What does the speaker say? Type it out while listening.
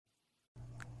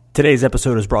Today's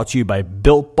episode is brought to you by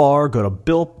Built Bar. Go to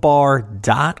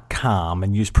BuiltBar.com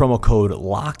and use promo code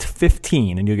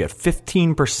LOCKED15 and you'll get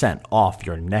 15% off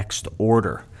your next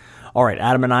order. All right,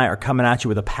 Adam and I are coming at you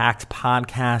with a packed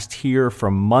podcast here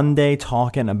from Monday,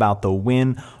 talking about the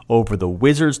win over the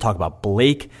Wizards, talk about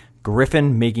Blake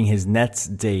Griffin making his Nets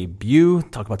debut,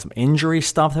 talk about some injury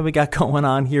stuff that we got going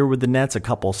on here with the Nets, a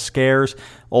couple scares.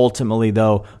 Ultimately,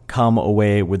 though, come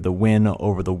away with the win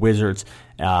over the Wizards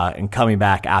and coming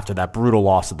back after that brutal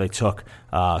loss that they took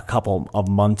a couple of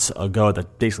months ago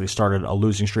that basically started a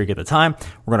losing streak at the time.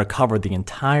 We're going to cover the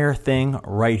entire thing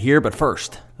right here, but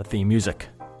first, the theme music.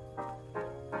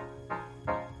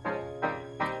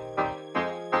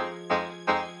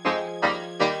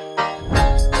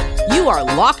 You are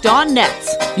Locked On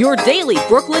Nets, your daily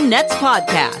Brooklyn Nets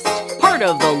podcast. Part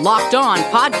of the Locked On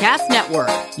Podcast Network,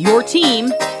 your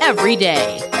team every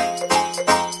day.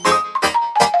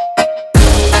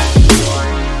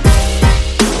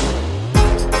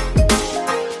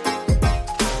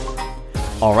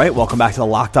 All right, welcome back to the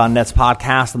Locked On Nets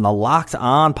podcast and the Locked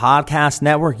On Podcast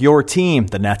Network, your team,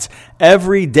 the Nets,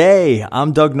 every day.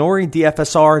 I'm Doug Norrie,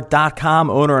 DFSR.com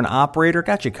owner and operator.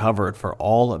 Got you covered for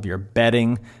all of your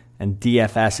betting and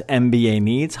DFS NBA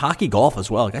needs. Hockey, golf as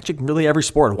well. Got you really every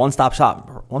sport. One-stop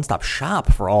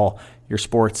shop for all your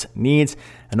sports needs.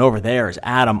 And over there is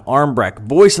Adam Armbrecht,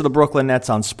 voice of the Brooklyn Nets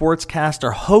on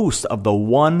Sportscaster, host of the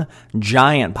One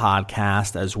Giant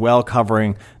podcast as well,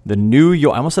 covering the New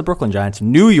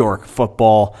York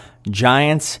football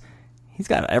Giants. He's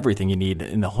got everything you need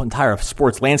in the entire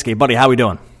sports landscape. Buddy, how we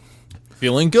doing?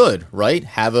 Feeling good, right?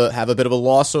 Have a bit of a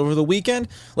loss over the weekend.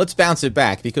 Let's bounce it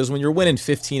back, because when you're winning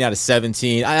 15 out of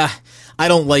 17, I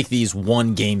don't like these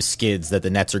one-game skids that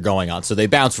the Nets are going on. So they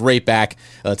bounce right back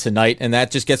tonight, and that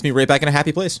just gets me right back in a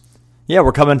happy place. Yeah,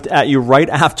 we're coming at you right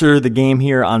after the game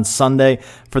here on Sunday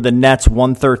for the Nets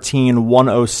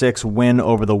 113-106 win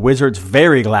over the Wizards.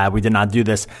 Very glad we did not do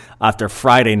this after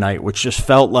Friday night, which just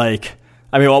felt like,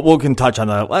 I mean, we can touch on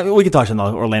the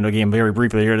Orlando game very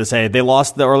briefly here to say they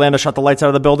lost. Orlando shut the lights out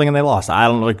of the building and they lost. I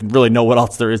don't really know what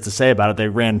else there is to say about it. They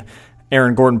ran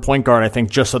Aaron Gordon point guard, I think,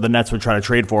 just so the Nets would try to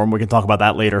trade for him. We can talk about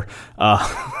that later,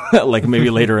 like maybe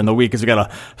later in the week, because we got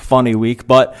a funny week.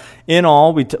 But in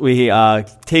all, we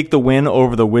take the win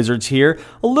over the Wizards here.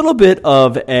 A little bit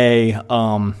of a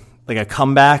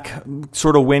comeback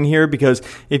sort of win here, because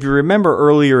if you remember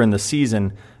earlier in the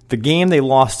season, the game they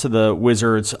lost to the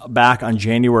Wizards back on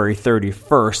January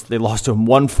 31st, they lost to them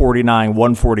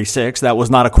 149-146. That was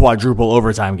not a quadruple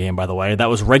overtime game, by the way. That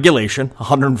was regulation,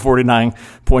 149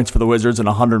 points for the Wizards and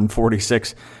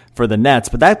 146 for the Nets.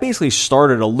 But that basically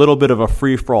started a little bit of a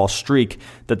free-for-all streak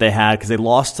that they had, because they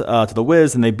lost to the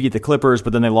Wiz and they beat the Clippers,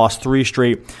 but then they lost 3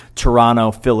 straight,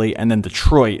 Toronto, Philly, and then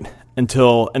Detroit. And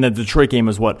the Detroit game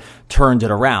is what turned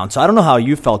it around. So I don't know how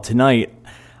you felt tonight.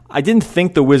 I didn't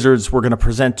think the Wizards were going to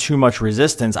present too much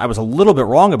resistance. I was a little bit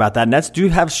wrong about that. Nets do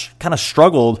have kind of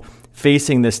struggled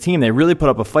facing this team. They really put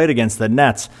up a fight against the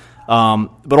Nets. But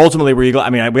ultimately, we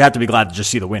have to be glad to just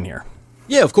see the win here.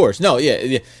 Yeah, of course. No,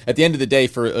 yeah. At the end of the day,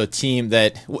 for a team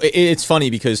that, it's funny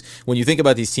because when you think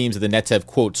about these teams that the Nets have,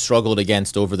 quote, struggled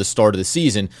against over the start of the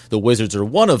season, the Wizards are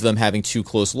one of them, having 2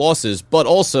 close losses. But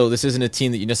also, this isn't a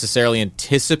team that you necessarily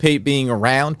anticipate being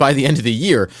around by the end of the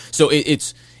year. So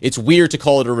it's weird to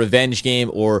call it a revenge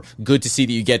game, or good to see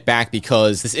that you get back,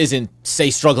 because this isn't, say,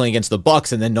 struggling against the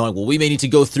Bucks and then knowing, well, we may need to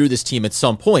go through this team at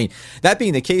some point. That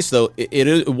being the case, though,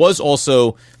 it was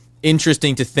also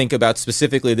interesting to think about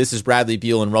specifically, this is Bradley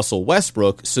Beal and Russell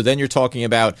Westbrook. So then you're talking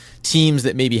about teams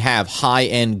that maybe have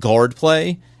high-end guard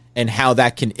play and how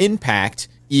that can impact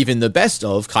even the best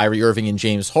of Kyrie Irving and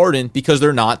James Harden, because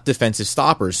they're not defensive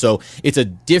stoppers. So it's a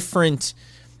different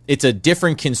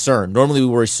concern. Normally we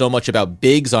worry so much about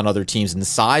bigs on other teams and the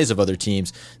size of other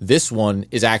teams. This one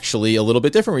is actually a little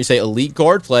bit different, where you say elite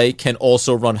guard play can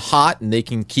also run hot, and they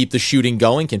can keep the shooting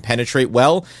going, can penetrate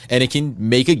well, and it can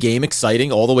make a game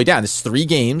exciting all the way down. It's 3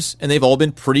 games, and they've all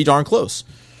been pretty darn close.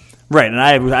 Right, and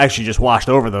I actually just watched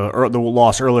over the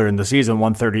loss earlier in the season,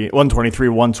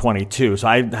 123-122. So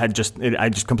I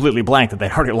just completely blanked that they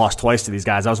already lost twice to these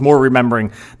guys. I was more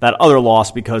remembering that other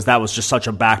loss, because that was just such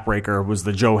a backbreaker. Was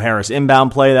the Joe Harris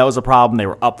inbound play that was a problem? They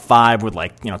were up 5 with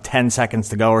 10 seconds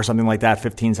to go or something like that,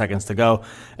 15 seconds to go,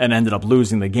 and ended up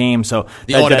losing the game. So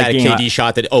the automatic KD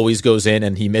shot that always goes in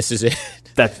and he misses it.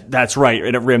 That's right.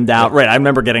 It rimmed out. Right. I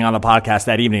remember getting on the podcast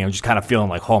that evening and just kind of feeling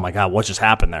like, oh my God, what just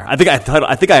happened there? I think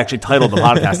I actually titled the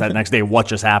podcast that next day, "What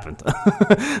Just Happened."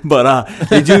 But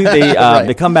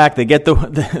they come back, they get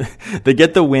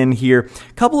the win here.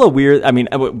 Couple of weird. I mean,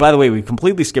 by the way, we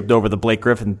completely skipped over the Blake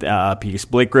Griffin piece.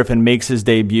 Blake Griffin makes his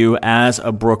debut as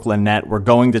a Brooklyn Net. We're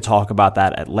going to talk about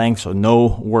that at length, so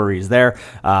no worries there.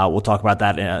 We'll talk about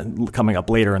that coming up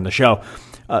later in the show.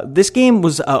 This game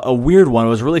was a weird one. It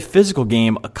was a really physical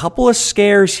game. A couple of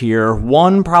scares here.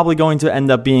 One probably going to end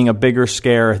up being a bigger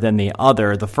scare than the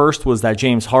other. The first was that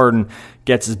James Harden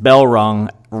gets his bell rung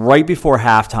right before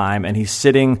halftime, and he's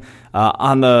sitting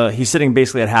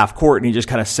basically at half court, and he just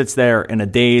kind of sits there in a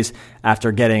daze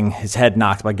after getting his head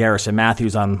knocked by Garrison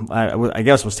Matthews on, I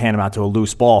guess was tantamount to a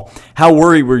loose ball. How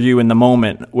worried were you in the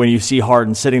moment when you see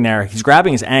Harden sitting there? He's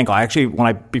grabbing his ankle.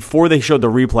 Before they showed the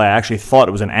replay, I actually thought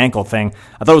it was an ankle thing.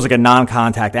 I thought it was like a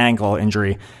non-contact ankle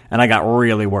injury, and I got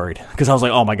really worried because I was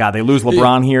like, oh my God, they lose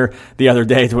LeBron here the other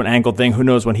day to an ankle thing. Who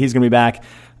knows when he's going to be back?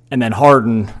 And then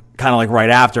Harden, kind of like right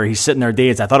after, he's sitting there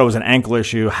dazed. I thought it was an ankle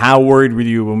issue. How worried were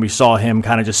you when we saw him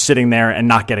kind of just sitting there and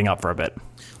not getting up for a bit?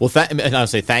 Well, and I would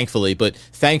say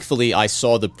thankfully I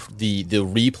saw the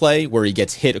replay where he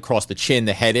gets hit across the chin,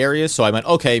 the head area. So I went,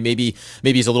 okay, maybe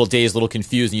he's a little dazed, a little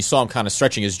confused. And you saw him kind of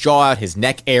stretching his jaw out, his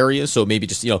neck area. So maybe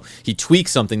just, he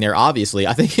tweaked something there, obviously.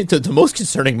 I think the most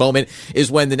concerning moment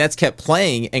is when the Nets kept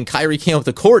playing and Kyrie came up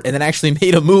the court and then actually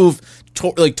made a move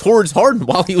towards Harden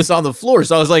while he was on the floor.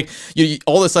 So I was like,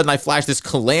 all of a sudden I flashed this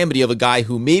calamity of a guy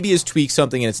who maybe has tweaked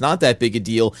something and it's not that big a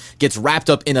deal, gets wrapped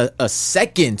up in a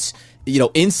second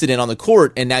incident on the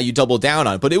court, and now you double down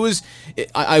on it. But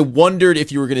I wondered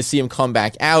if you were going to see him come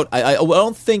back out. I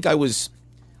don't think I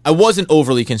wasn't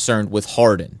overly concerned with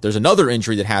Harden. There's another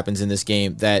injury that happens in this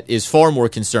game that is far more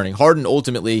concerning. Harden,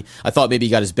 ultimately, I thought maybe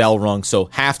he got his bell rung, so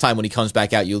halftime when he comes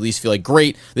back out, you at least feel like,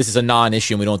 great, this is a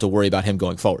non-issue and we don't have to worry about him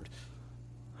going forward.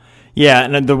 Yeah,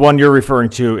 and the one you're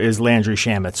referring to is Landry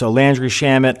Shamet. So Landry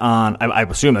Shamet I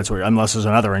assume that's where, unless there's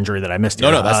another injury that I missed.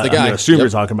 No, that's the guy. I assume you're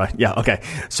talking about. Yeah, okay.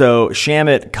 So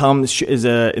Shamet is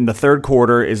in the third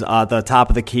quarter, is at the top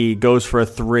of the key, goes for a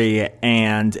three,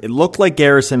 and it looked like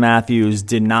Garrison Matthews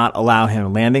did not allow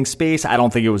him landing space. I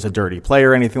don't think it was a dirty play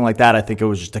or anything like that. I think it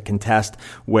was just a contest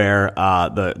where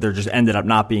there just ended up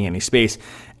not being any space.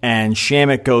 And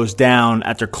Shamet goes down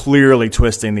after clearly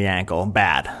twisting the ankle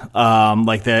bad.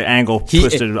 Like the ankle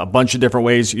twisted a bunch of different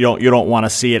ways. You don't want to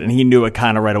see it, and he knew it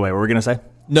kind of right away. What were we gonna say?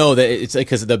 No, it's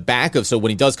because the back of, so when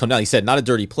he does come down, he said not a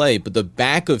dirty play, but the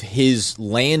back of his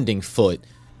landing foot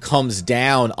comes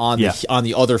down on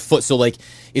the other foot. So like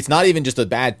it's not even just a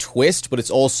bad twist, but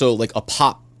it's also like a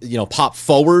pop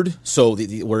forward, so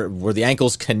where the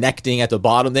ankle's connecting at the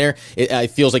bottom there,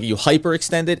 it feels like you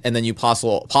hyperextend it, and then you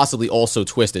possibly also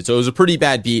twist it. So it was a pretty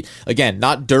bad beat. Again,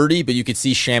 not dirty, but you could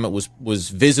see Shamet was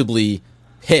visibly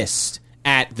pissed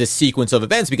at the sequence of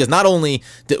events, because not only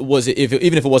was it,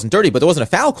 even if it wasn't dirty, but there wasn't a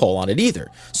foul call on it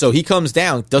either. So he comes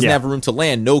down, doesn't have room to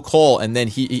land, no call, and then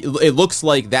it looks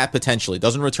like that potentially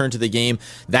doesn't return to the game.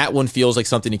 That one feels like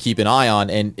something to keep an eye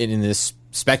on, and in this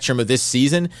spectrum of this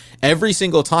season, every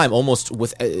single time, almost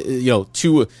with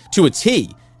to a T,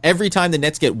 every time the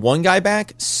Nets get one guy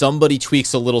back, somebody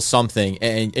tweaks a little something,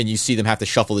 and you see them have to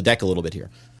shuffle the deck a little bit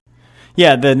here.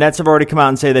 Yeah, the Nets have already come out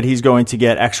and say that he's going to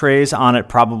get x-rays on it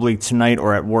probably tonight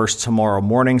or at worst tomorrow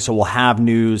morning. So we'll have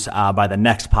news by the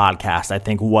next podcast, I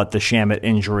think, what the Shamet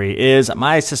injury is.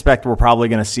 I suspect we're probably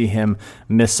going to see him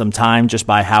miss some time just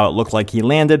by how it looked like he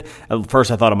landed. At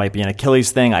first, I thought it might be an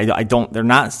Achilles thing. They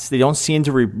don't seem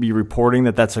to be reporting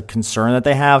that that's a concern that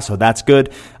they have, so that's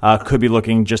good. Could be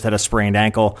looking just at a sprained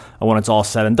ankle when it's all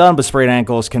said and done, but sprained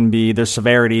ankles there's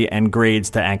severity and grades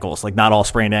to ankles. Like not all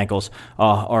sprained ankles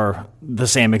are the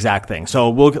same exact thing. So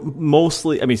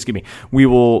we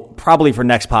will probably for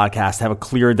next podcast have a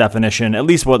clear definition, at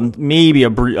least maybe a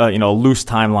loose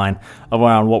timeline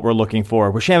around what we're looking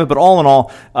for with Shamet. But all in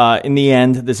all, in the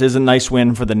end, this is a nice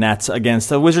win for the Nets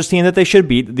against a Wizards team that they should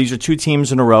beat. These are two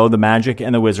teams in a row, the Magic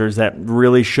and the Wizards, that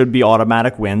really should be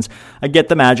automatic wins. I get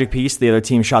the Magic piece. The other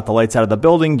team shot the lights out of the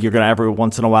building. You're going to every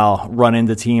once in a while run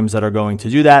into teams that are going to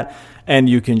do that, and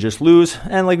you can just lose.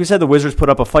 And like we said, the Wizards put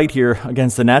up a fight here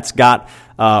against the Nets, got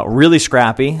really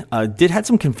scrappy, had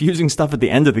some confusing stuff at the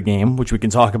end of the game, which we can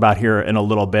talk about here in a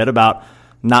little bit, about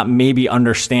not maybe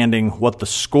understanding what the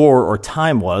score or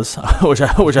time was, which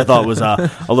I thought was a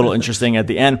little interesting at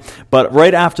the end. But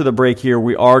right after the break here,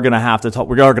 we are going to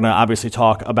obviously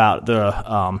talk about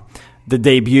the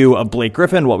debut of Blake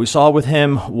Griffin, what we saw with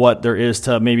him, what there is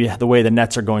to maybe the way the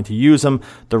Nets are going to use him,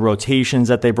 the rotations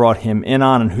that they brought him in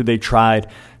on, and who they tried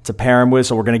to pair him with.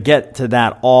 So we're going to get to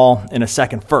that all in a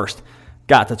second. First,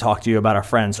 got to talk to you about our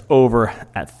friends over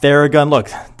at Theragun. Look,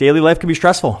 daily life can be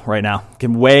stressful right now. It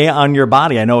can weigh on your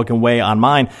body. I know it can weigh on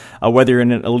mine, whether you're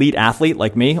an elite athlete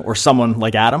like me or someone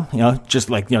like Adam, just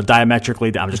like,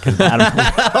 diametrically. I'm just kidding, Adam.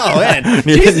 Oh, man.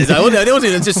 Jesus, I wasn't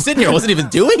even just sitting here. I wasn't even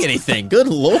doing anything. Good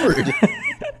Lord.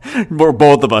 We're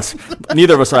both of us.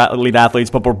 Neither of us are elite athletes,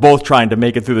 but we're both trying to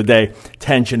make it through the day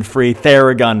tension-free.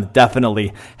 Theragun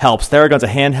definitely helps. Theragun's a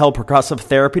handheld percussive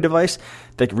therapy device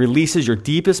that releases your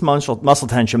deepest muscle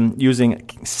tension using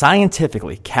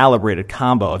scientifically calibrated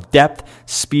combo of depth,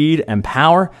 speed, and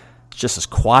power. It's just as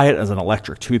quiet as an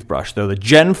electric toothbrush, though. The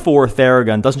Gen 4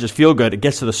 Theragun doesn't just feel good. It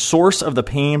gets to the source of the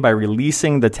pain by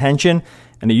releasing the tension,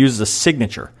 and it uses a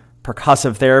signature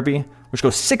percussive therapy, which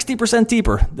goes 60%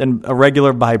 deeper than a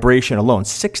regular vibration alone.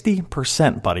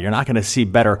 60%, buddy. You're not going to see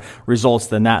better results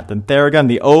than that. Than Theragun,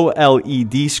 the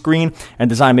OLED screen and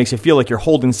design makes you feel like you're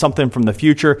holding something from the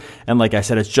future. And like I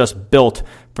said, it's just built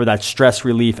for that stress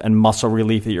relief and muscle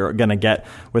relief that you're going to get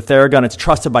with Theragun. It's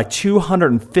trusted by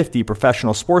 250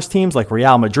 professional sports teams like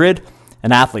Real Madrid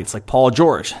and athletes like Paul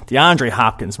George, DeAndre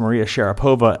Hopkins, Maria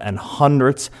Sharapova, and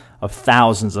hundreds of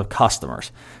thousands of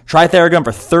customers. Try Theragun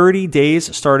for 30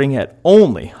 days starting at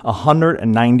only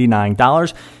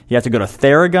 $199. You have to go to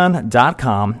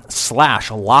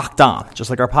Theragun.com/lockedon, just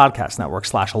like our podcast network,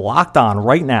 /lockedon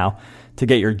right now to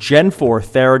get your Gen 4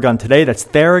 Theragun today. That's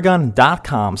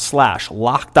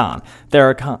Theragun.com/lockedon.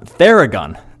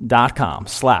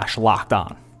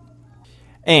 Theragun.com/lockedon.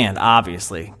 And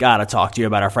obviously, got to talk to you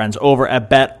about our friends over at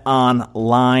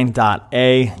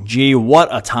betonline.ag. What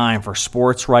a time for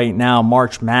sports right now.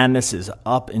 March Madness is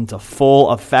up into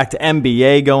full effect.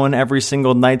 NBA going every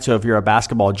single night. So if you're a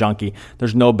basketball junkie,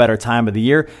 there's no better time of the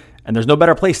year. And there's no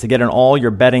better place to get in all your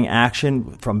betting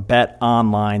action from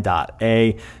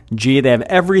betonline.ag. They have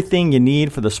everything you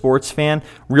need for the sports fan.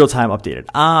 Real-time updated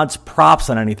odds, props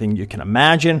on anything you can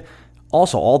imagine.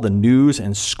 Also, all the news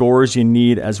and scores you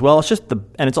need as well.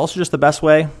 It's also just the best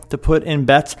way to put in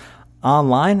bets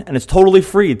online, and it's totally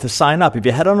free to sign up. If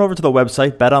you head on over to the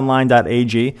website,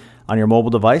 betonline.ag, on your mobile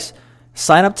device,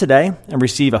 sign up today and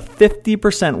receive a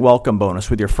 50% welcome bonus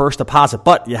with your first deposit.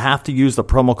 But you have to use the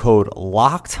promo code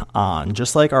LOCKEDON,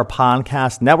 just like our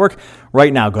podcast network.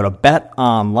 Right now, go to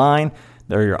BetOnline.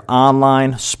 They're your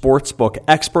online sportsbook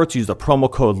experts. Use the promo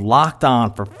code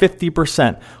LOCKEDON for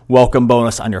 50% welcome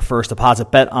bonus on your first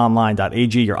deposit.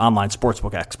 BetOnline.ag, your online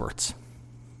sportsbook experts.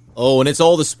 Oh, and it's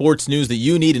all the sports news that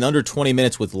you need in under 20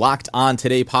 minutes with Locked On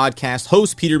Today podcast.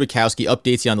 Host Peter Bukowski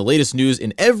updates you on the latest news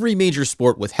in every major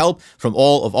sport with help from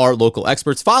all of our local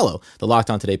experts. Follow the Locked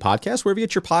On Today podcast wherever you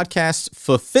get your podcasts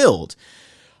fulfilled.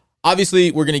 Obviously,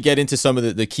 we're going to get into some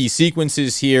of the key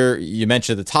sequences here. You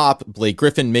mentioned at the top, Blake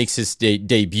Griffin makes his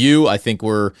debut. I think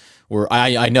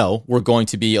I know we're going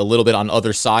to be a little bit on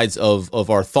other sides of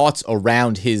our thoughts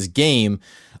around his game.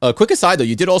 Quick aside, though,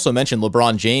 you did also mention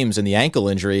LeBron James and the ankle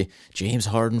injury. James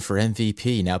Harden for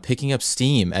MVP, now picking up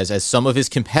steam as some of his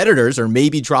competitors are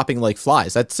maybe dropping like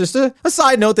flies. That's just a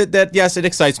side note that yes, it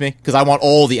excites me because I want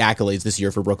all the accolades this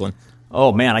year for Brooklyn.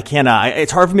 Oh man, I can't.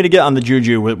 It's hard for me to get on the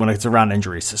juju when it's around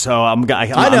injuries. So I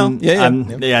know.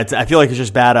 I feel like it's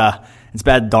just bad. It's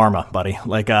bad dharma, buddy.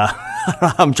 Like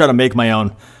I'm trying to make my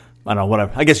own. I don't know,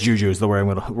 whatever. I guess juju is the word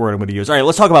I'm going to use. All right,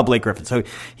 let's talk about Blake Griffin. So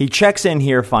he checks in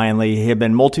here finally. He had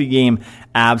been multi-game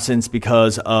absence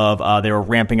because of they were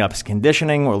ramping up his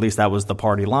conditioning, or at least that was the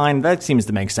party line. That seems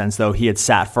to make sense, though. He had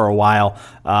sat for a while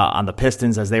on the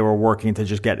Pistons as they were working to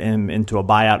just get him into a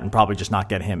buyout and probably just not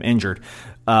get him injured.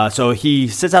 So he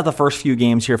sits out the first few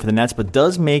games here for the Nets, but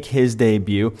does make his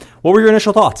debut. What were your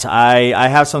initial thoughts? I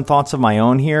have some thoughts of my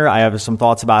own here. I have some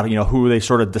thoughts about who they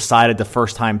sort of decided to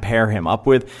first time pair him up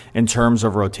with in terms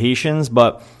of rotations,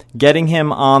 but getting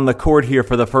him on the court here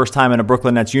for the first time in a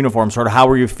Brooklyn Nets uniform, sort of how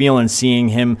were you feeling seeing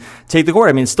him take the court?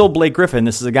 I mean, still Blake Griffin.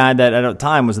 This is a guy that at a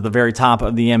time was at the very top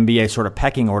of the NBA sort of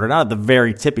pecking order, not at the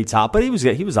very tippy top, but he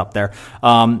was up there.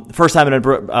 First time in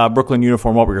a Brooklyn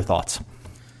uniform. What were your thoughts?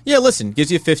 Yeah, listen,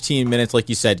 gives you 15 minutes, like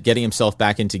you said, getting himself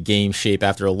back into game shape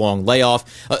after a long layoff.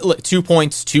 2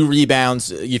 points, 2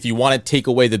 rebounds. If you want to take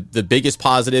away the biggest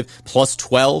positive, plus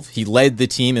 12. He led the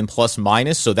team in plus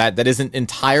minus, so that isn't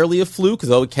entirely a fluke,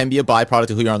 though it can be a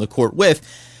byproduct of who you're on the court with.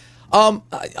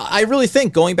 I really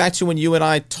think, going back to when you and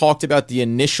I talked about his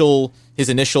initial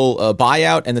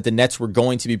buyout and that the Nets were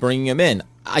going to be bringing him in,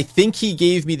 I think he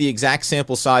gave me the exact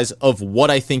sample size of what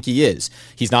I think he is.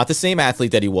 He's not the same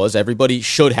athlete that he was. Everybody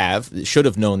should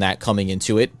have known that coming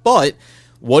into it. But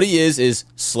What he is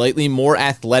slightly more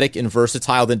athletic and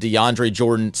versatile than DeAndre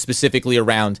Jordan, specifically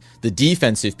around the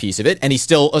defensive piece of it. And he's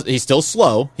still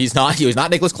slow. He's not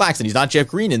Nicholas Claxton. He's not Jeff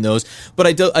Green in those. But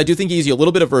I do think he gives you a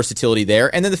little bit of versatility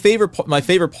there. And then my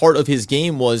favorite part of his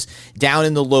game was down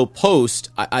in the low post.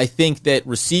 I think that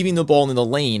receiving the ball in the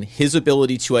lane, his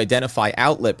ability to identify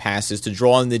outlet passes to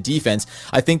draw in the defense,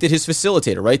 I think that his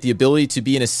facilitator, right, the ability to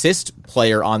be an assist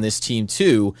player on this team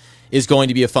too, is going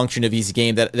to be a function of his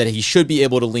game that he should be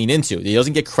able to lean into. He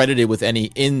doesn't get credited with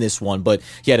any in this one, but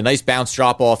he had a nice bounce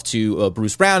drop off to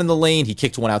Bruce Brown in the lane. He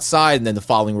kicked one outside, and then the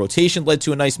following rotation led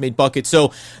to a nice made bucket.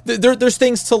 So there's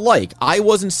things to like. I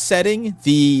wasn't setting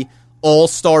the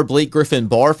all-star Blake Griffin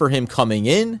bar for him coming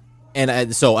in, and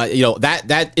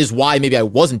that is why maybe I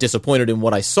wasn't disappointed in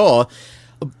what I saw.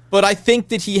 But I think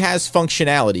that he has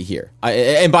functionality here.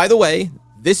 And by the way,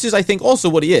 this is, I think, also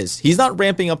what he is. He's not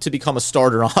ramping up to become a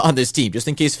starter on this team, just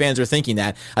in case fans are thinking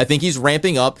that. I think he's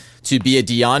ramping up to be a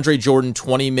DeAndre Jordan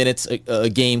 20 minutes a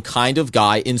game kind of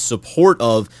guy in support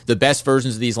of the best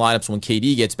versions of these lineups when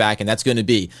KD gets back, and that's going to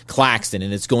be Claxton,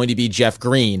 and it's going to be Jeff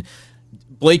Green.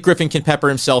 Blake Griffin can pepper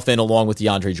himself in along with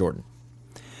DeAndre Jordan.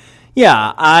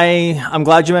 Yeah, I'm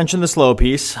glad you mentioned the slow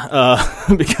piece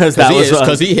because that was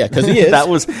because he is. That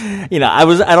was,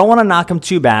 I don't want to knock him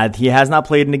too bad. He has not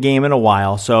played in a game in a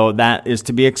while, so that is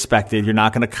to be expected. You're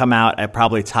not going to come out at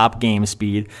probably top game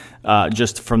speed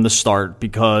just from the start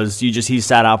because he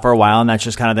sat out for a while, and that's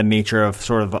just kind of the nature of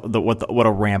sort of what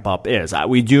a ramp up is.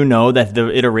 We do know that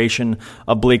the iteration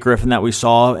of Blake Griffin that we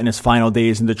saw in his final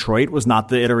days in Detroit was not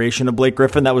the iteration of Blake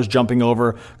Griffin that was jumping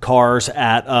over cars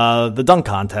at the dunk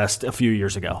contest a few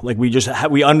years ago. Like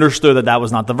we understood that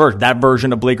was not the version. That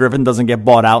version of Blake Griffin doesn't get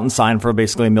bought out and signed for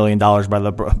basically $1 million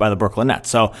by the Brooklyn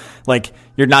Nets. So like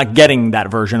you're not getting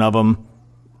that version of him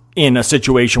in a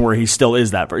situation where he still is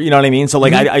that. You know what I mean? So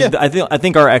like I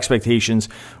think our expectations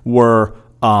were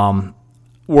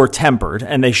tempered,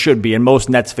 and they should be, and most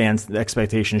Nets fans'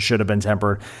 expectations should have been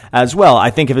tempered as well. I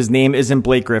think if his name isn't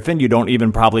Blake Griffin, you don't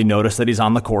even probably notice that he's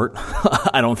on the court.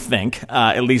 I don't think,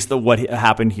 at least what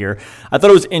happened here. I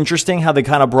thought it was interesting how they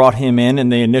kind of brought him in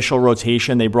the initial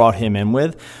rotation they brought him in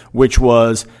with, which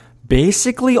was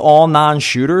basically all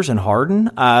non-shooters and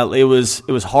Harden. It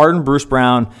was Harden, Bruce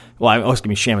Brown. Well,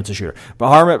 Shamet's a shooter. But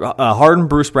Harden,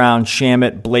 Bruce Brown,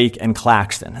 Shamet, Blake, and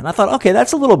Claxton. And I thought, okay,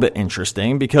 that's a little bit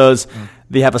interesting because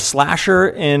they have a slasher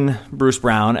in Bruce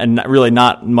Brown and really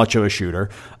not much of a shooter.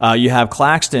 You have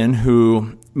Claxton,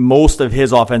 who most of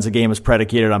his offensive game is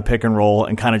predicated on pick and roll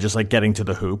and kind of just like getting to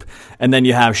the hoop. And then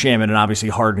you have Shamet, and obviously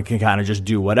Harden can kind of just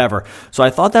do whatever. So I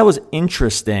thought that was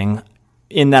interesting,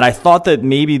 in that I thought that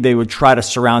maybe they would try to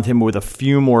surround him with a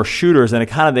few more shooters, and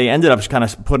they ended up just kind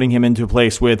of putting him into a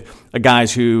place with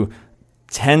guys who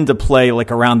tend to play like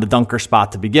around the dunker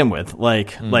spot to begin with,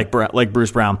 like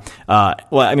Bruce Brown.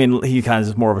 He kind of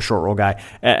is more of a short roll guy,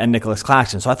 and Nicholas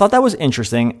Claxton. So I thought that was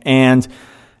interesting, and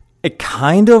it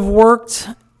kind of worked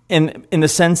in the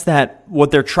sense that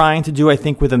what they're trying to do, I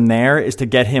think, with him there is to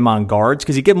get him on guards,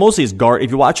 because mostly his guard.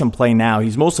 If you watch him play now,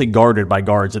 he's mostly guarded by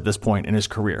guards at this point in his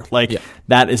career.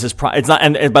 That is his. It's not.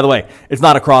 And by the way, it's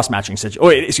not a cross matching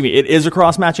situation. It is a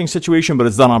cross matching situation, but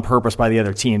it's done on purpose by the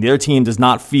other team. The other team does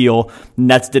not feel.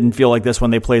 Nets didn't feel like this when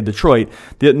they played Detroit.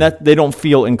 They don't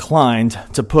feel inclined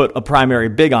to put a primary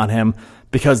big on him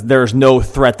because there's no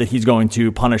threat that he's going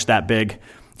to punish that big.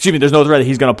 There's no threat that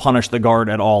he's going to punish the guard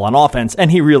at all on offense,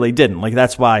 and he really didn't. Like,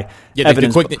 that's why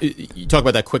evidence. You talk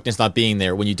about that quickness not being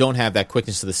there. When you don't have that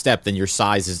quickness to the step, then your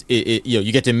size is,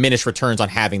 you get diminished returns on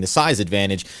having the size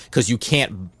advantage because you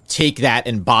can't take that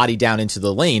and body down into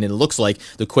the lane. And it looks like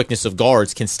the quickness of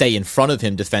guards can stay in front of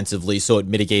him defensively, so it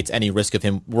mitigates any risk of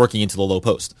him working into the low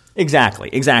post. Exactly.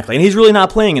 And he's really not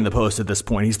playing in the post at this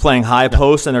point. He's playing high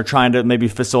post, and they're trying to maybe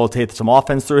facilitate some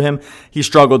offense through him. He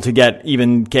struggled to get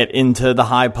into the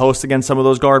high post against some of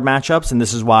those guard matchups, and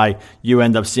this is why you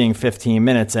end up seeing 15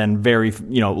 minutes and very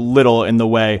little in the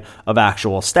way of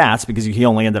actual stats, because he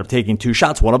only ended up taking 2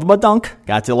 shots. One of them a dunk.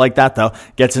 Got to like that though.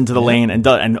 Gets into the lane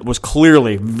and was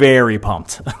clearly very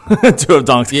pumped to have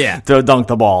dunked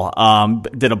the ball.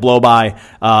 Did a blow by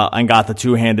and got the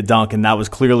 2-handed dunk, and that was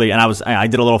clearly. And I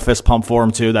did a little fist pump for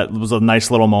him too. That was a nice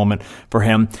little moment for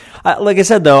him. Like I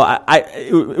said though,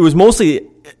 it was mostly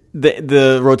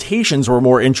the rotations were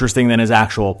more interesting than his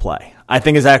actual play. I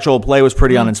think his actual play was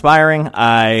pretty uninspiring.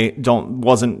 I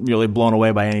wasn't really blown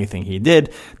away by anything he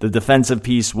did. The defensive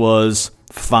piece was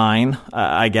fine,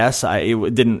 I guess. It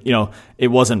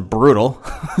wasn't brutal,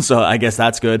 so I guess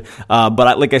that's good.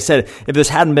 But like I said, if this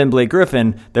hadn't been Blake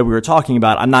Griffin that we were talking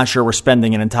about, I'm not sure we're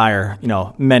spending an entire,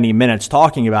 many minutes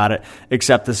talking about it,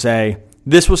 except to say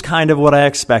this was kind of what I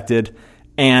expected.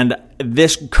 And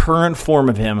this current form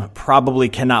of him probably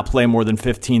cannot play more than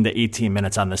 15 to 18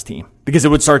 minutes on this team because it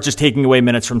would start just taking away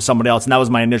minutes from somebody else. And that was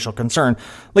my initial concern.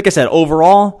 Like I said,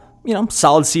 overall,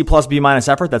 solid C plus B minus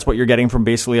effort. That's what you're getting from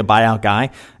basically a buyout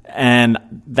guy. And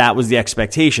that was the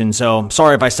expectation. So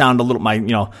sorry if I sound a little, my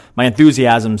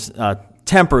enthusiasm's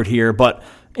tempered here, but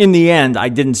in the end, I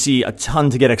didn't see a ton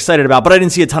to get excited about, but I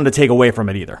didn't see a ton to take away from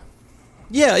it either.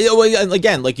 Yeah, well,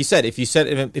 again, like you said, if we set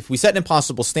an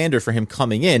impossible standard for him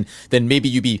coming in, then maybe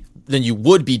you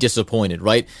would be disappointed,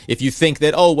 right? If you think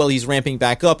that, he's ramping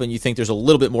back up and you think there's a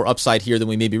little bit more upside here than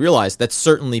we maybe realized, that's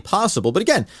certainly possible. But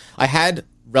again, I had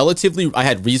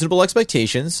reasonable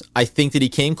expectations. I think that he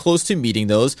came close to meeting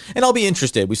those, and I'll be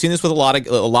interested. We've seen this with a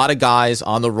lot of guys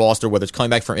on the roster, whether it's coming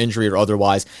back from injury or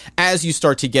otherwise. As you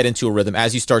start to get into a rhythm,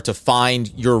 as you start to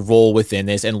find your role within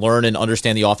this and learn and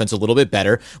understand the offense a little bit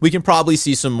better, we can probably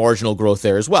see some marginal growth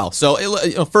there as well. So,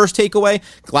 first takeaway,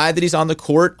 glad that he's on the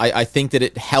court. I think that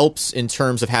it helps in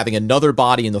terms of having another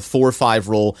body in the 4-5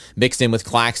 role mixed in with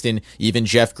Claxton, even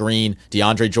Jeff Green,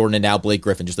 DeAndre Jordan, and now Blake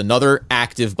Griffin. Just another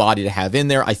active body to have in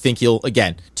there. I think he'll,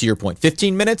 again, to your point,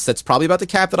 15 minutes, that's probably about the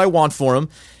cap that I want for him,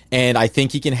 and I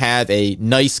think he can have a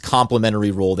nice complementary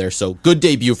role there, so good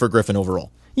debut for Griffin overall.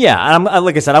 Yeah,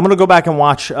 like I said, I'm going to go back and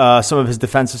watch some of his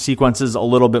defensive sequences a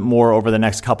little bit more over the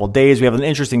next couple of days. We have an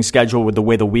interesting schedule with the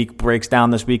way the week breaks down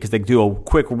this week because they do a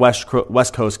quick West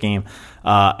Coast game,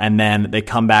 and then they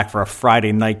come back for a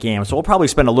Friday night game. So we'll probably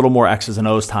spend a little more X's and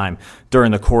O's time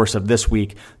during the course of this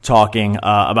week talking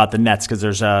about the Nets because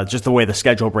there's just the way the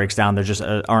schedule breaks down. There just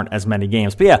aren't as many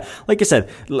games. But yeah, like I said,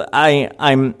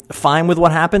 I'm fine with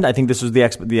what happened. I think this was the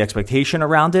expectation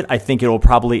around it. I think it will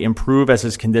probably improve as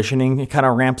his conditioning kind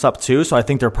of ramps up too. So I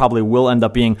think there probably will end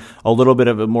up being a little bit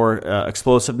of a more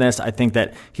explosiveness. I think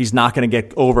that he's not going to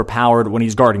get overpowered when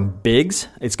he's guarding bigs.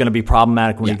 It's going to be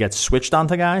problematic when he gets switched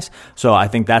onto guys. So I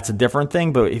think that's a different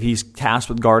thing. But if he's tasked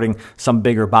with guarding some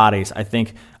bigger bodies, I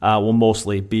think we'll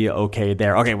mostly be okay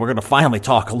there. Okay, we're going to finally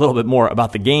talk a little bit more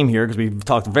about the game here because we've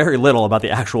talked very little about the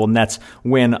actual Nets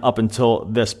win up until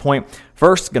this point.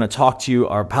 First, going to talk to you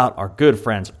about our good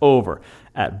friends over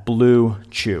at Blue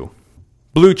Chew.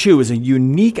 Blue Chew is a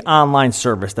unique online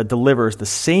service that delivers the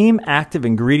same active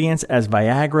ingredients as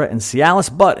Viagra and Cialis,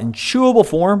 but in chewable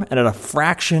form and at a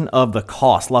fraction of the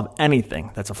cost. Love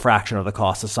anything that's a fraction of the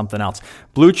cost of something else.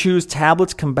 Blue Chew's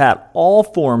tablets combat all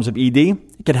forms of ED.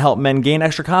 It can help men gain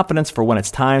extra confidence for when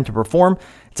it's time to perform.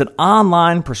 It's an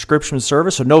online prescription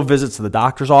service, so no visits to the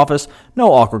doctor's office,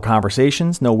 no awkward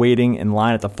conversations, no waiting in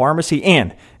line at the pharmacy,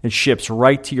 and it ships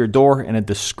right to your door in a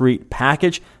discreet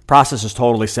package. Process is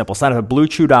totally simple. Sign up at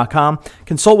BlueChew.com,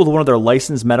 consult with one of their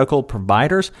licensed medical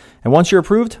providers, and once you're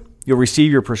approved, you'll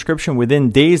receive your prescription within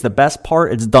days. The best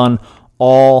part, it's done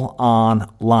all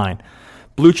online.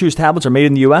 Blue Chew's tablets are made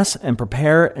in the U.S. and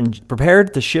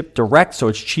prepared to ship direct, so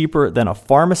it's cheaper than a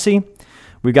pharmacy.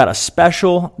 We've got a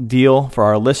special deal for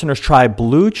our listeners. Try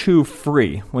Blue Chew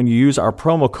free when you use our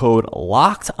promo code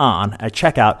LOCKEDON at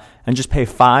checkout and just pay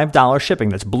 $5 shipping.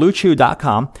 That's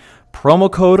BlueChew.com,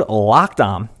 promo code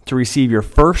LOCKEDON to receive your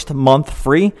first month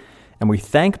free. And we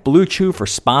thank Blue Chew for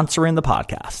sponsoring the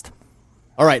podcast.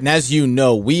 All right, and as you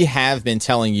know, we have been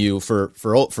telling you for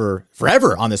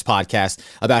forever on this podcast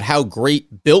about how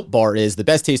great Built Bar is, the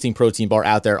best tasting protein bar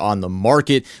out there on the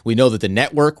market. We know that the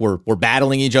network, we're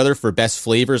battling each other for best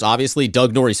flavors. Obviously,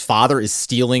 Doug Norrie's father is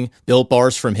stealing Built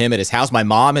Bars from him at his house. My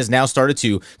mom has now started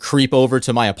to creep over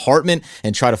to my apartment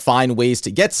and try to find ways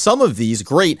to get some of these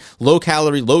great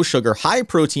low-calorie, low-sugar,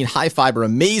 high-protein, high-fiber,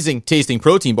 amazing tasting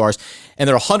protein bars. And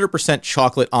they're 100%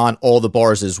 chocolate on all the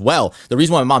bars as well. The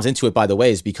reason why my mom's into it, by the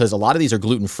way, is because a lot of these are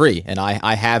gluten-free, and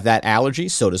I have that allergy,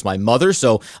 so does my mother.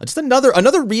 So just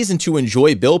another reason to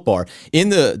enjoy Built Bar. In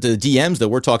the DMs that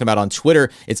we're talking about on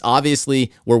Twitter, it's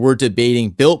obviously where we're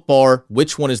debating Built Bar,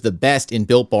 which one is the best in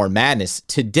Built Bar madness.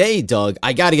 Today, Doug,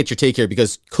 I got to get your take here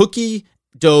because Cookie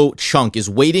Dough Chunk is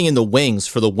waiting in the wings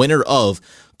for the winner of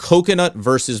Coconut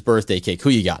versus Birthday Cake. Who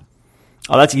you got?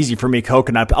 Oh, that's easy for me,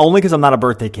 coconut. Only because I'm not a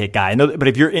birthday cake guy. I know, but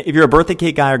if you're a birthday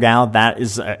cake guy or gal, that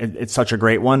is it's such a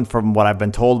great one from what I've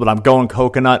been told. But I'm going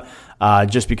coconut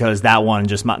just because that one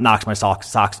just knocks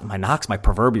my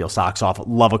proverbial socks off.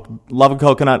 Love a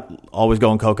coconut. Always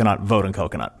going coconut. Voting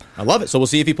coconut. I love it. So we'll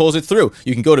see if he pulls it through.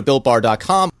 You can go to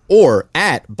BuiltBar.com or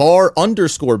at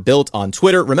bar_built on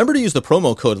Twitter. Remember to use the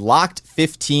promo code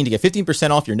LOCKED15 to get 15%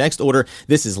 off your next order.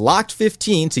 This is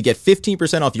LOCKED15 to get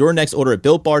 15% off your next order at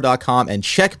BuiltBar.com, and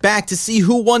check back to see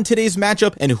who won today's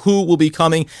matchup and who will be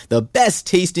becoming the best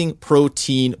tasting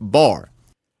protein bar.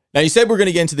 Now, you said we're going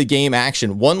to get into the game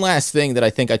action. One last thing that I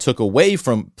think I took away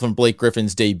from Blake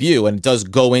Griffin's debut, and it does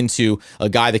go into a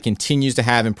guy that continues to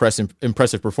have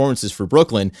impressive performances for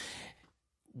Brooklyn.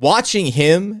 Watching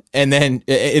him, and then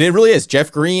it really is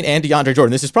Jeff Green and DeAndre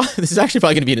Jordan. This is actually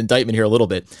probably going to be an indictment here a little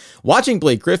bit. Watching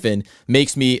Blake Griffin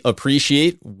makes me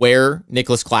appreciate where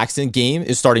Nicholas Claxton's game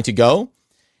is starting to go.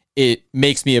 It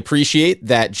makes me appreciate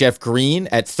that Jeff Green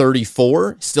at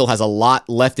 34 still has a lot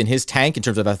left in his tank in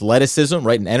terms of athleticism,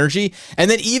 right, and energy.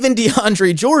 And then even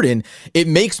DeAndre Jordan, it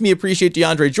makes me appreciate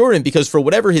DeAndre Jordan because for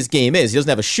whatever his game is, he doesn't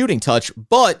have a shooting touch,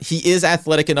 but he is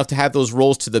athletic enough to have those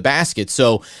rolls to the basket.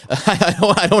 So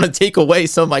I don't want to take away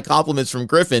some of my compliments from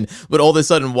Griffin, but all of a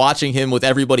sudden watching him with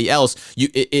everybody else,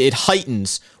 it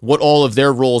heightens what all of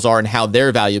their roles are and how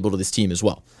they're valuable to this team as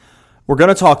well. We're going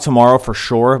to talk tomorrow for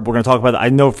sure. We're going to talk about, I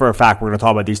know for a fact, we're going to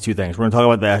talk about these two things. We're going to talk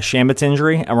about the Shamet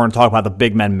injury, and we're going to talk about the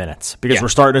big men minutes because we're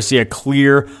starting to see a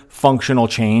clear functional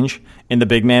change in the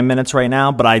big man minutes right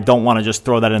now, but I don't want to just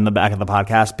throw that in the back of the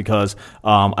podcast because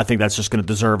I think that's just going to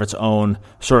deserve its own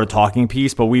sort of talking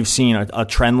piece. But we've seen a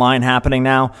trend line happening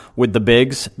now with the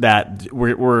bigs that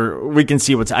we can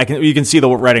see you can see the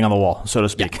writing on the wall, so to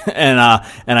speak, and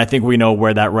I think we know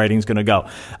where that writing's going to go.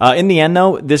 In the end,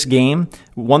 though, this game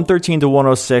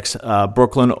 113-106,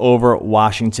 Brooklyn over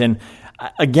Washington.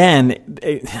 Again,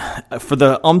 for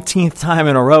the umpteenth time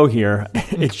in a row here,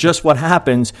 it's just what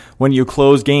happens when you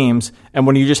close games and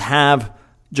when you just have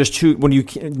just two. When you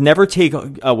never take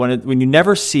when you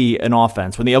never see an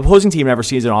offense, when the opposing team never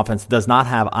sees an offense that does not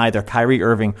have either Kyrie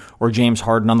Irving or James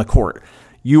Harden on the court,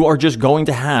 you are just going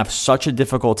to have such a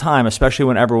difficult time, especially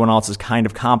when everyone else is kind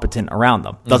of competent around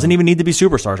them. Doesn't even need to be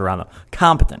superstars around them.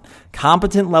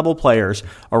 Competent level players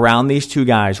around these two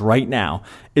guys right now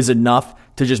is enough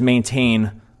to just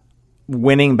maintain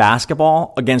winning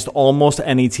basketball against almost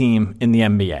any team in the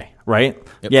NBA, right?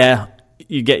 Yep. Yeah,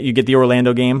 you get the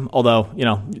Orlando game, although,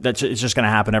 it's just going to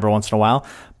happen every once in a while.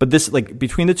 But this, like,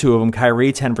 between the two of them,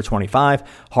 Kyrie 10 for 25,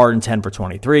 Harden 10 for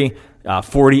 23,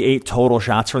 48 total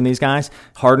shots from these guys.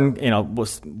 Harden,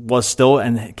 was still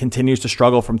and continues to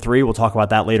struggle from three. We'll talk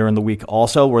about that later in the week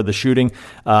also, where the shooting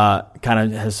kind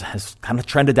of has kind of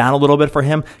trended down a little bit for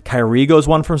him. Kyrie goes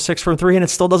 1 from 6 from three, and it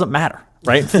still doesn't matter,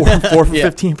 right? 4 for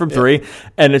 15 from three.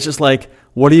 And it's just like,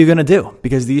 what are you going to do?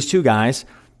 Because these two guys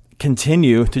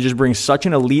continue to just bring such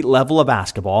an elite level of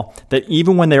basketball that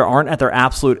even when they aren't at their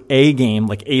absolute A game,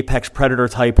 like apex predator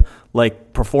type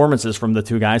like performances from the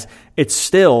two guys, it's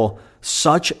still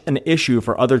such an issue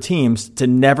for other teams to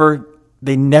never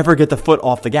get the foot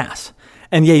off the gas.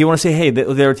 And yeah, you want to say, hey, the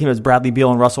other team is Bradley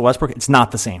Beal and Russell Westbrook. It's not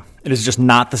the same. It is just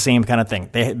not the same kind of thing.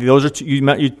 Those are two, you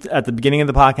at the beginning of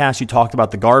the podcast, you talked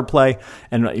about the guard play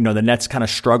and the Nets kind of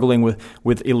struggling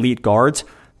with elite guards.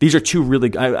 These are two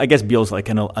really, I guess Beal's like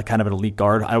a kind of an elite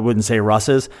guard. I wouldn't say Russ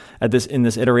is in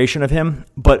this iteration of him,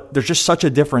 but there's just such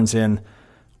a difference in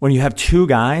when you have two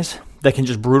guys that can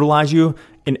just brutalize you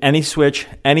in any switch,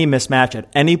 any mismatch, at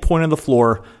any point on the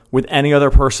floor with any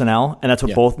other personnel, and that's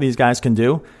what both of these guys can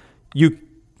do.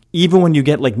 Even when you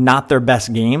get like not their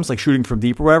best games, like shooting from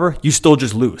deep or whatever, you still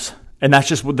just lose. And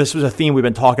this was a theme we've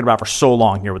been talking about for so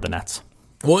long here with the Nets.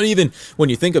 Well, even when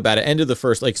you think about it, end of the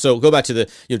first, so go back to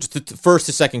just the first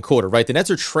to second quarter, right? The Nets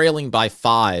are trailing by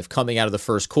 5 coming out of the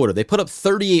first quarter. They put up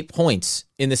 38 points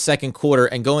in the second quarter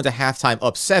and go into halftime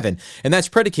up 7. And that's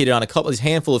predicated on a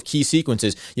handful of key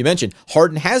sequences. You mentioned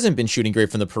Harden hasn't been shooting great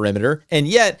from the perimeter, and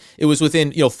yet it was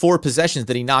within 4 possessions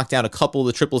that he knocked down a couple of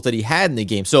the triples that he had in the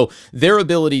game. So their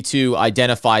ability to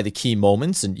identify the key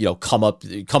moments and come up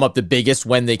the biggest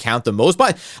when they count the most.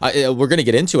 But we're going to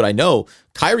get into it. I know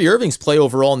Kyrie Irving's play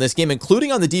overall in this game,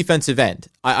 including on the defensive end,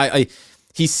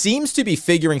 he seems to be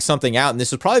figuring something out, and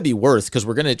this would probably be worth, because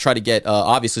we're going to try to get,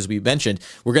 obviously, as we mentioned,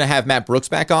 we're going to have Matt Brooks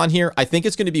back on here. I think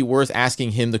it's going to be worth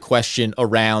asking him the question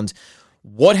around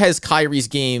what has Kyrie's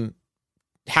game,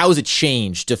 how has it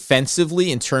changed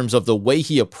defensively in terms of the way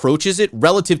he approaches it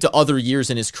relative to other years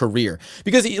in his career?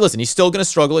 Because, he's still going to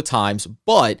struggle at times,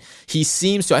 but he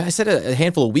seems to, I said a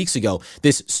handful of weeks ago,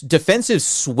 this defensive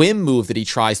swim move that he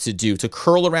tries to do to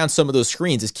curl around some of those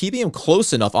screens is keeping him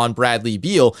close enough on Bradley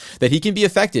Beal that he can be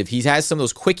effective. He has some of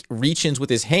those quick reach-ins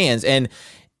with his hands, and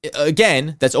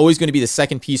again, that's always going to be the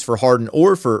second piece for Harden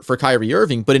or for Kyrie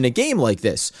Irving. But in a game like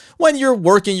this, when you're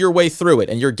working your way through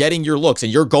it and you're getting your looks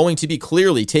and you're going to be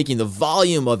clearly taking the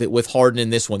volume of it with Harden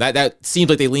in this one, that seems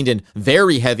like they leaned in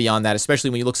very heavy on that, especially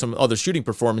when you look at some other shooting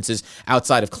performances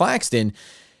outside of Claxton.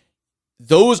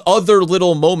 Those other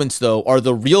little moments, though, are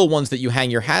the real ones that you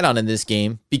hang your hat on in this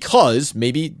game, because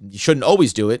maybe you shouldn't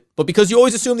always do it, but because you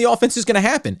always assume the offense is going to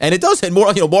happen. And it does. And more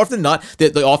often than not,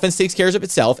 the offense takes care of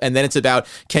itself. And then it's about,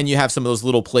 can you have some of those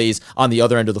little plays on the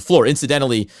other end of the floor?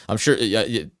 Incidentally, I'm sure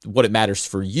what it matters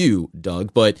for you,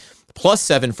 Doug, but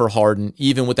 +7 for Harden,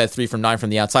 even with that 3 from 9 from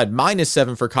the outside,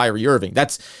 -7 for Kyrie Irving.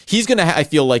 He's going to, I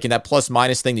feel like, in that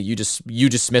plus-minus thing that you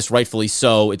dismiss, rightfully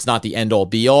so. It's not the end-all,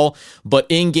 be-all. But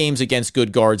in games against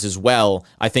good guards as well,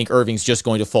 I think Irving's just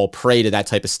going to fall prey to that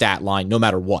type of stat line no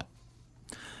matter what.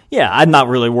 Yeah, I'm not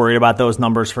really worried about those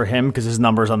numbers for him because his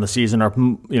numbers on the season are,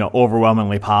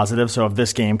 overwhelmingly positive. So if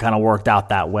this game kind of worked out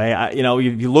that way,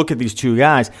 you look at these two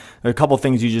guys, there are a couple of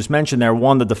things you just mentioned there.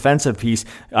 One, the defensive piece.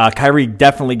 Kyrie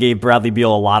definitely gave Bradley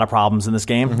Beal a lot of problems in this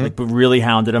game. Mm-hmm. Really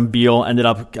hounded him. Beal ended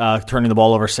up turning the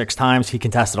ball over 6 times. He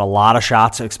contested a lot of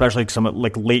shots, especially some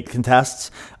late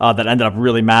contests that ended up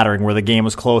really mattering, where the game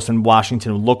was close and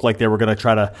Washington looked like they were going to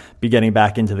try to be getting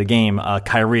back into the game.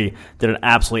 Kyrie did an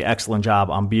absolutely excellent job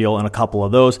on Beal in a couple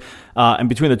of those. And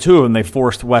between the two of them, they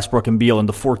forced Westbrook and Beal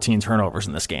into 14 turnovers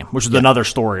in this game, which is another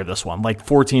story of this one.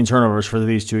 14 turnovers for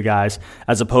these two guys,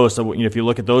 as opposed to, if you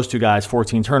look at those two guys,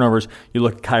 14 turnovers, you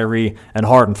look at Kyrie and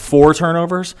Harden, 4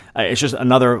 turnovers. It's just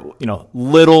another,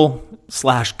 little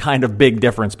 / kind of big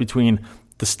difference between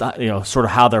the sort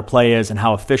of how their play is and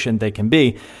how efficient they can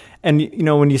be. And,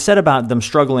 when you said about them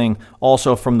struggling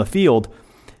also from the field,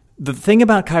 the thing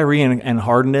about Kyrie and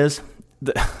Harden is,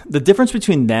 the difference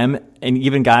between them and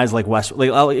even guys like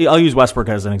Westbrook, I'll use Westbrook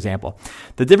as an example.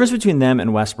 The difference between them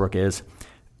and Westbrook is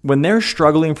when they're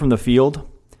struggling from the field,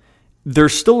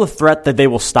 there's still a threat that they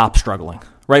will stop struggling,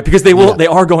 right? Because they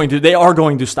are going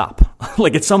to stop.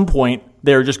 At some point,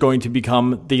 they're just going to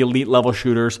become the elite level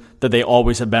shooters that they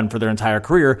always have been for their entire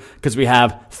career, because we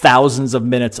have thousands of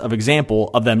minutes of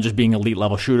example of them just being elite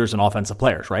level shooters and offensive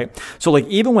players, right? So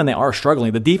even when they are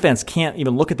struggling, the defense can't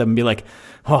even look at them and be like,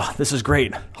 oh, this is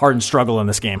great. Harden struggled in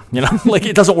this game.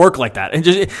 It doesn't work like that.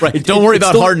 Don't worry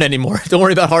about Harden anymore. Don't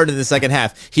worry about Harden in the second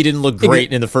half. He didn't look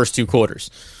great in the first 2 quarters.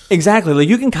 Exactly.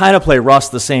 You can kind of play Russ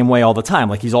the same way all the time.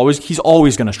 He's always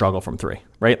going to struggle from 3,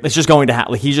 right? It's just going to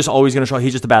happen. He's just always going to struggle.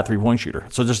 He's just a bad 3-point shooter.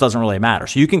 So it just doesn't really matter.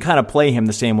 So you can kind of play him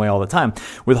the same way all the time.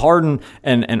 With Harden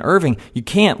and Irving, you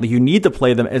can't. You need to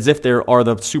play them as if they are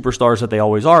the superstars that they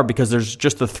always are, because there's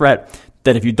just the threat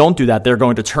that if you don't do that, they're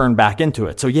going to turn back into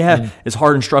it. So is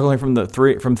Harden struggling from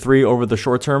 3 over the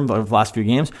short term of the last few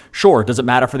games? Sure. Does it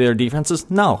matter for the other defenses?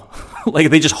 No.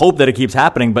 They just hope that it keeps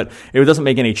happening, but it doesn't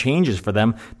make any changes for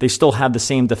them. They still have the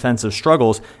same defensive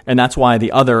struggles, and that's why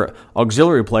the other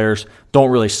auxiliary players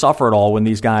don't really suffer at all when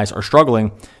these guys are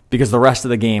struggling, because the rest of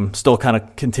the game still kind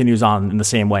of continues on in the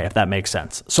same way, if that makes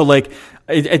sense. So it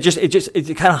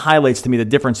kind of highlights to me the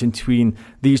difference between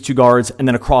these two guards and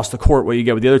then across the court what you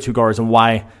get with the other two guards, and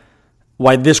why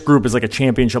this group is like a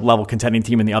championship level contending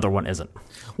team and the other one isn't.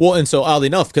 Well, and so oddly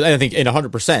enough, because I think in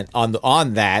 100%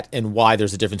 on that, and why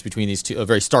there's a difference between these two, a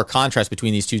very stark contrast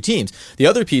between these two teams. The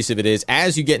other piece of it is,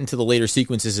 as you get into the later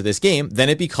sequences of this game, then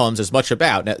it becomes as much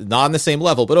about, not on the same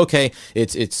level, but okay,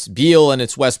 it's Beal and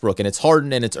it's Westbrook and it's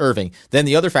Harden and it's Irving. Then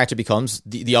the other factor becomes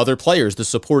the other players, the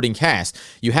supporting cast.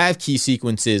 You have key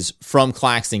sequences from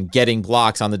Claxton getting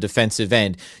blocks on the defensive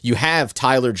end. You have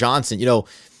Tyler Johnson,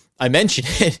 I mentioned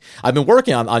it. I've been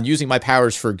working on using my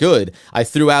powers for good. I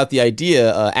threw out the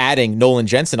idea, adding Nolan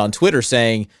Jensen on Twitter,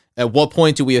 saying, at what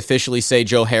point do we officially say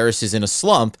Joe Harris is in a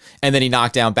slump? And then he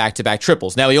knocked down back-to-back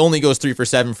triples. Now, he only goes 3 for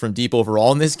 7 from deep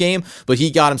overall in this game, but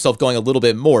he got himself going a little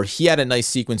bit more. He had a nice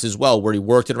sequence as well where he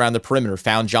worked it around the perimeter,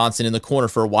 found Johnson in the corner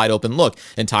for a wide-open look,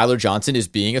 and Tyler Johnson is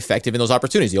being effective in those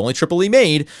opportunities. The only triple he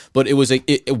made, but it was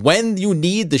when you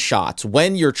need the shots,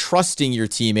 when you're trusting your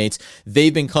teammates,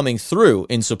 they've been coming through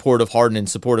in support of Harden, in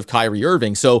support of Kyrie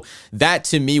Irving. So that,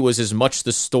 to me, was as much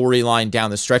the storyline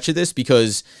down the stretch of this,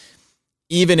 because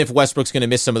even if Westbrook's going to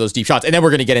miss some of those deep shots, and then we're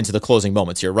going to get into the closing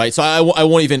moments here, right? So I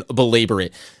won't even belabor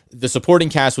it. The supporting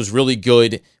cast was really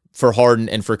good for Harden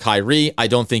and for Kyrie. I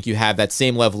don't think you have that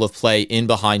same level of play in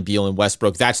behind Beal and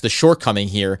Westbrook. That's the shortcoming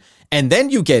here. And then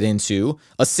you get into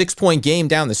a 6-point game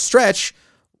down the stretch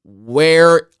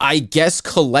where I guess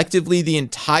collectively the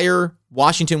entire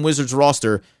Washington Wizards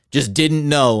roster just didn't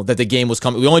know that the game was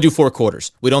coming. We only do 4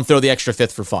 quarters. We don't throw the extra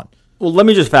 5th for fun. Well,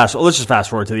 let's just fast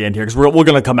forward to the end here, because we're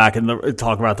going to come back and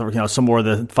talk about some more of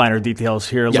the finer details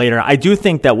here later. I do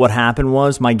think that what happened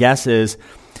was, my guess is,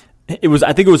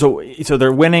 so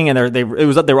they're winning and they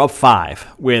were up 5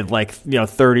 with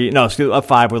up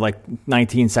 5 with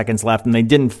 19 seconds left, and they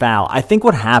didn't foul. I think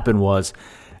what happened was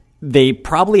they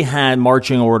probably had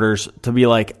marching orders to be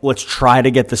like, let's try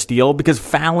to get the steal, because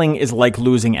fouling is like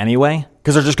losing anyway.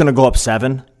 because they're just going to go up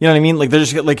 7. You know what I mean? Like they're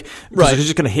just like right.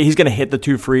 He's going to hit the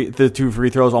two free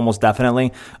throws almost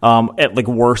definitely. At like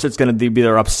worst, it's going to be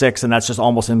they're up 6, and that's just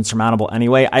almost insurmountable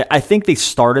anyway. I think they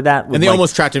started that with, and they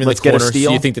almost trapped him in the corner. So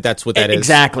you think that's what that is?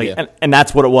 Exactly, yeah. and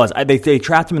that's what it was. They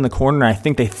trapped him in the corner, and I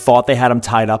think they thought they had him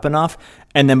tied up enough.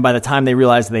 And then by the time they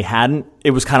realized they hadn't,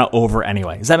 it was kind of over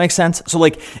anyway. Does that make sense? So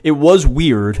like it was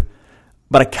weird,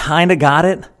 but I kind of got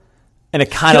it. And it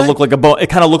kind of looked like a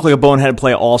boneheaded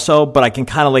play also, but I can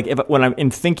kind of like when I'm in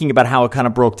thinking about how it kind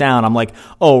of broke down, I'm like,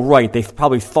 oh right, they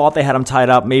probably thought they had him tied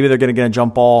up. Maybe they're going to get a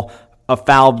jump ball. A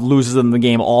foul loses them the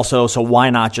game also, so why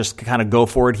not just kind of go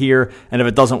for it here? And if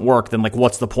it doesn't work, then like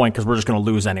what's the point? Because we're just going to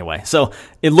lose anyway. So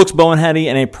it looks boneheady,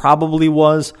 and it probably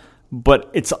was, but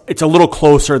it's a little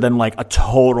closer than like a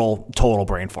total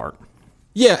brain fart.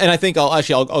 Yeah, and I think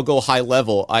I'll go high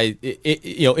level.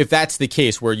 If that's the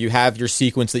case where you have your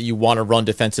sequence that you want to run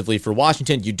defensively for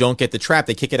Washington, you don't get the trap,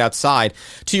 they kick it outside.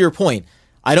 To your point,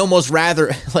 I'd almost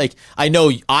rather, like, I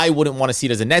know I wouldn't want to see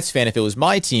it as a Nets fan if it was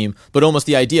my team, but almost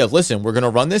the idea of, listen, we're going to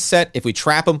run this set. If we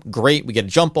trap them, great, we get a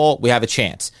jump ball, we have a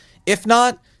chance. If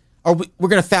not, we're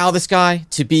going to foul this guy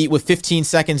to be with 15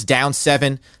 seconds down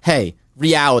 7. Hey,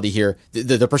 reality here,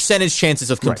 the percentage chances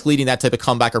of completing that type of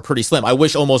comeback are pretty slim. I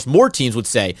wish almost more teams would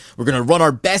say, we're going to run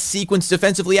our best sequence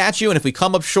defensively at you, and if we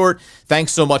come up short,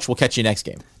 thanks so much, we'll catch you next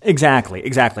game. Exactly.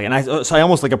 And I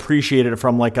almost like appreciated it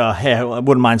from like, hey, I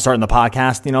wouldn't mind starting the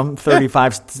podcast,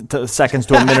 35 seconds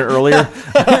to a minute earlier.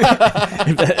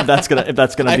 if that's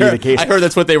gonna be the case. I heard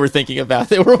that's what they were thinking about.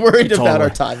 They were worried about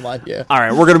our timeline. Yeah. All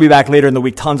right, we're gonna be back later in the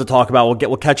week. Tons to talk about.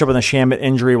 We'll catch up on the Shamet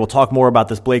injury. We'll talk more about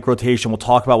this Blake rotation. We'll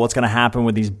talk about what's gonna happen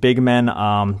with these big men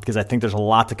because I think there's a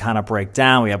lot to kind of break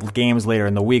down. We have games later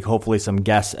in the week. Hopefully some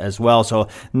guests as well. So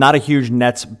not a huge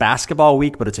Nets basketball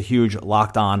week, but it's a huge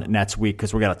Locked On Nets week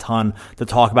because we got a ton to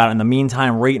talk about. In the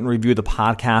meantime, rate and review the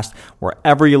podcast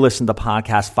wherever you listen to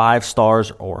podcasts, 5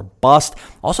 stars or bust.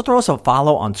 Also throw us a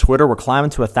follow on Twitter. We're climbing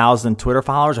to 1,000 Twitter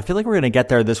followers. I feel like we're going to get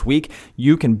there this week.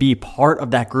 You can be part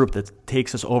of that group that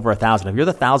takes us over 1,000. If you're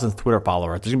the 1,000th Twitter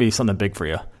follower, there's going to be something big for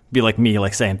you. Be like me,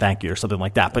 like saying thank you or something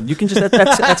like that. But you can just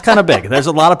that's kind of big. There's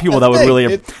a lot of people that would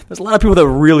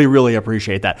really really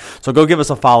appreciate that. So go give us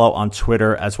a follow on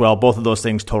Twitter as well. Both of those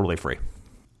things totally free.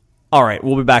 All right,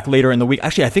 we'll be back later in the week.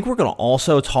 Actually, I think we're going to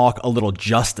also talk a little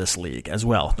Justice League as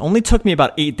well. It only took me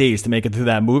about 8 days to make it through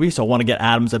that movie, so I want to get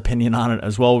Adam's opinion on it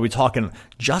as well. We'll be talking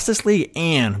Justice League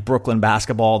and Brooklyn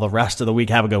basketball the rest of the week.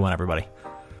 Have a good one, everybody.